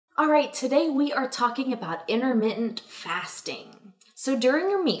All right, today we are talking about intermittent fasting. So during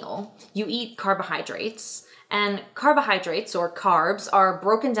your meal, you eat carbohydrates, and carbohydrates or carbs are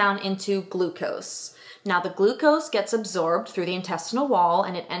broken down into glucose. Now the glucose gets absorbed through the intestinal wall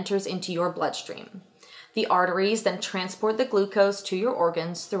and it enters into your bloodstream. The arteries then transport the glucose to your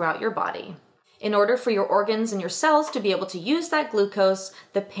organs throughout your body. In order for your organs and your cells to be able to use that glucose,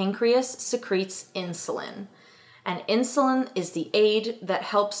 the pancreas secretes insulin. And insulin is the aid that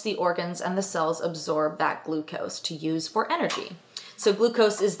helps the organs and the cells absorb that glucose to use for energy. So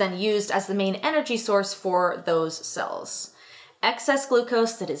glucose is then used as the main energy source for those cells. Excess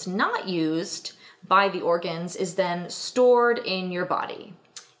glucose that is not used by the organs is then stored in your body.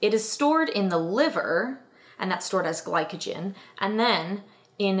 It is stored in the liver, and that's stored as glycogen, and then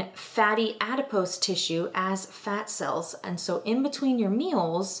in fatty adipose tissue as fat cells. And so in between your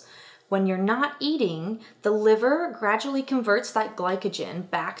meals, when you're not eating, the liver gradually converts that glycogen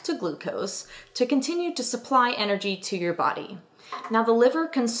back to glucose to continue to supply energy to your body. Now the liver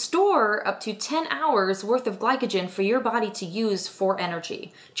can store up to 10 hours worth of glycogen for your body to use for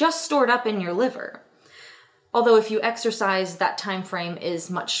energy, just stored up in your liver. Although if you exercise, that time frame is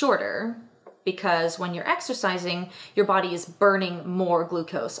much shorter, because when you're exercising, your body is burning more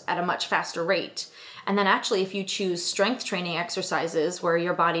glucose at a much faster rate. And then actually, if you choose strength training exercises where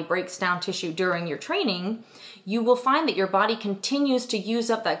your body breaks down tissue during your training, you will find that your body continues to use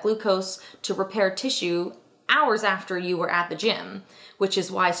up that glucose to repair tissue hours after you were at the gym, which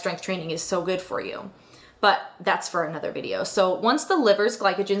is why strength training is so good for you. But that's for another video. So once the liver's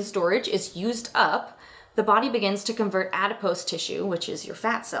glycogen storage is used up, the body begins to convert adipose tissue, which is your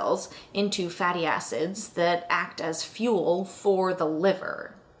fat cells, into fatty acids that act as fuel for the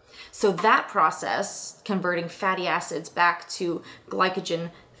liver. So that process, converting fatty acids back to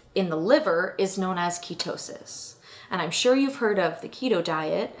glycogen in the liver, is known as ketosis. And I'm sure you've heard of the keto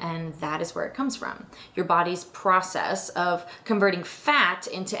diet, and that is where it comes from. Your body's process of converting fat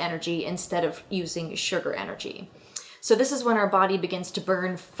into energy instead of using sugar energy. So this is when our body begins to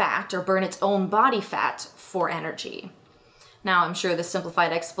burn fat or burn its own body fat for energy. Now, I'm sure the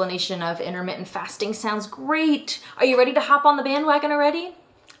simplified explanation of intermittent fasting sounds great. Are you ready to hop on the bandwagon already?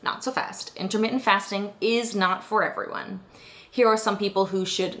 Not so fast. Intermittent fasting is not for everyone. Here are some people who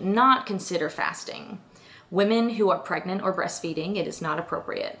should not consider fasting. Women who are pregnant or breastfeeding, it is not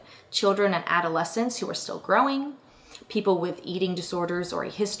appropriate. Children and adolescents who are still growing. People with eating disorders or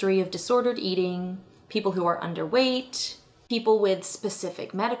a history of disordered eating. People who are underweight, people with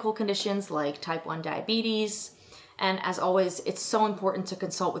specific medical conditions like type 1 diabetes. And as always, it's so important to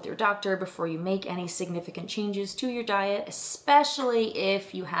consult with your doctor before you make any significant changes to your diet, especially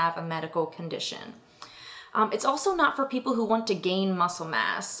if you have a medical condition. It's also not for people who want to gain muscle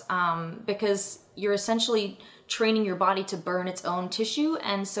mass because you're essentially training your body to burn its own tissue.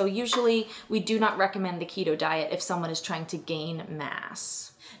 And so usually we do not recommend the keto diet if someone is trying to gain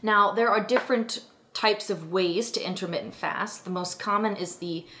mass. Now, there are different types of ways to intermittent fast. The most common is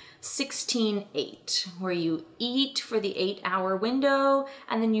the 16-8, where you eat for the 8-hour window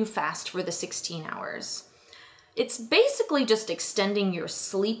and then you fast for the 16 hours. It's basically just extending your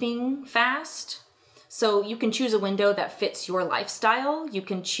sleeping fast. So you can choose a window that fits your lifestyle. You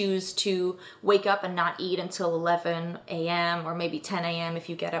can choose to wake up and not eat until 11 a.m. or maybe 10 a.m. if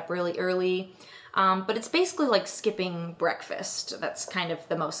you get up really early. But it's basically like skipping breakfast. That's kind of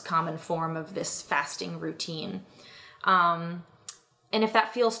the most common form of this fasting routine. And if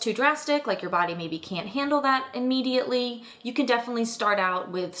that feels too drastic, like your body maybe can't handle that immediately, you can definitely start out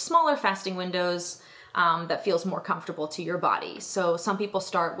with smaller fasting windows that feels more comfortable to your body. So some people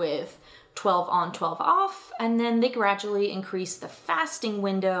start with 12 on, 12 off, and then they gradually increase the fasting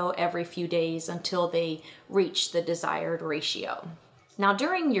window every few days until they reach the desired ratio. Now,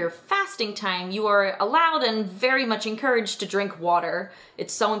 during your fasting time, you are allowed and very much encouraged to drink water.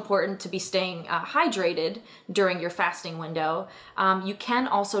 It's so important to be staying hydrated during your fasting window. You can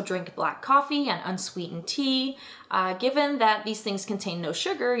also drink black coffee and unsweetened tea. Given that these things contain no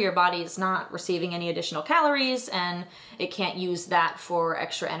sugar, your body is not receiving any additional calories and it can't use that for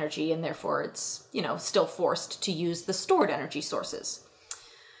extra energy, and therefore it's, still forced to use the stored energy sources.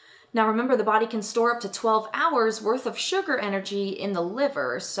 Now remember, the body can store up to 12 hours worth of sugar energy in the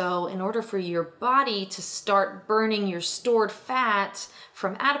liver. So in order for your body to start burning your stored fat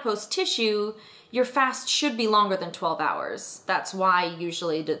from adipose tissue, your fast should be longer than 12 hours. That's why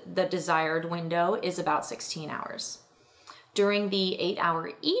usually the desired window is about 16 hours. During the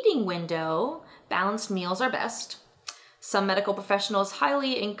 8-hour eating window, balanced meals are best. Some medical professionals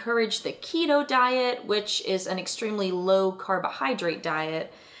highly encourage the keto diet, which is an extremely low carbohydrate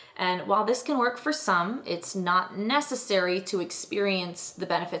diet. And while this can work for some, it's not necessary to experience the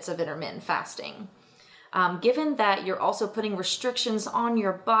benefits of intermittent fasting. Given that you're also putting restrictions on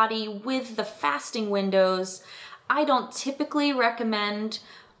your body with the fasting windows, I don't typically recommend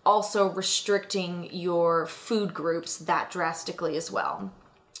also restricting your food groups that drastically as well.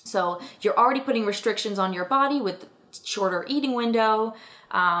 So you're already putting restrictions on your body with shorter eating window,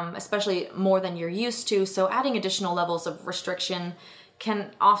 especially more than you're used to. So adding additional levels of restriction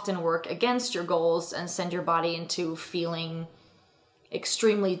can often work against your goals and send your body into feeling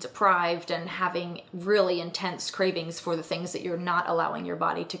extremely deprived and having really intense cravings for the things that you're not allowing your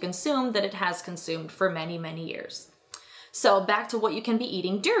body to consume that it has consumed for many, many years. So back to what you can be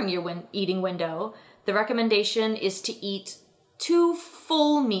eating during your eating window, the recommendation is to eat 2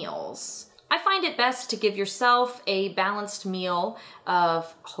 full meals. I find it best to give yourself a balanced meal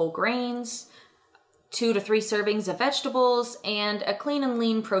of whole grains, 2 to 3 servings of vegetables, and a clean and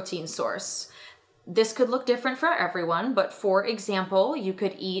lean protein source. This could look different for everyone, but for example, you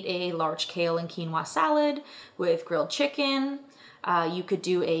could eat a large kale and quinoa salad with grilled chicken. You could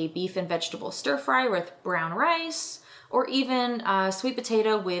do a beef and vegetable stir fry with brown rice, or even a sweet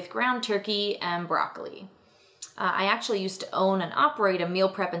potato with ground turkey and broccoli. I actually used to own and operate a meal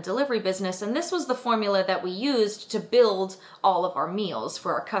prep and delivery business, and this was the formula that we used to build all of our meals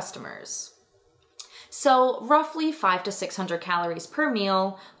for our customers. So roughly 500 to 600 calories per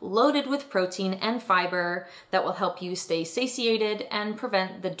meal, loaded with protein and fiber that will help you stay satiated and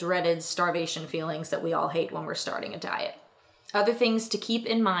prevent the dreaded starvation feelings that we all hate when we're starting a diet. Other things to keep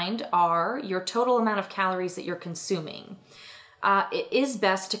in mind are your total amount of calories that you're consuming. It is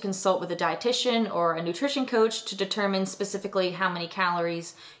best to consult with a dietitian or a nutrition coach to determine specifically how many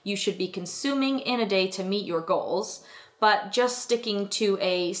calories you should be consuming in a day to meet your goals. But just sticking to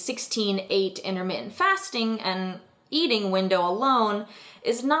a 16-8 intermittent fasting and eating window alone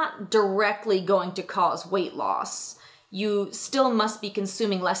is not directly going to cause weight loss. You still must be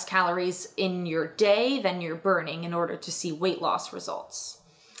consuming less calories in your day than you're burning in order to see weight loss results.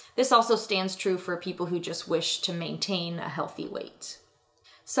 This also stands true for people who just wish to maintain a healthy weight.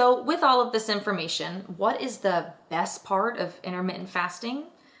 So with all of this information, what is the best part of intermittent fasting?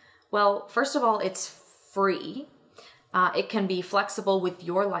 Well, first of all, it's free. It can be flexible with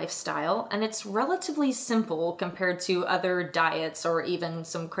your lifestyle, and it's relatively simple compared to other diets or even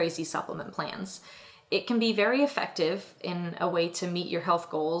some crazy supplement plans. It can be very effective in a way to meet your health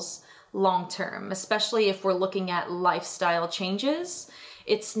goals long term, especially if we're looking at lifestyle changes.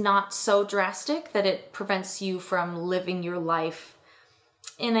 It's not so drastic that it prevents you from living your life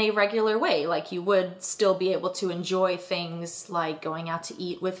in a regular way, like you would still be able to enjoy things like going out to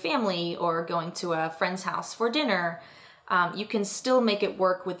eat with family or going to a friend's house for dinner. You can still make it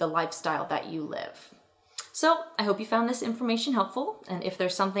work with the lifestyle that you live. So I hope you found this information helpful, and if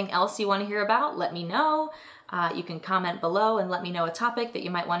there's something else you want to hear about, let me know. You can comment below and let me know a topic that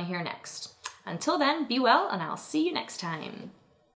you might want to hear next. Until then, be well, and I'll see you next time.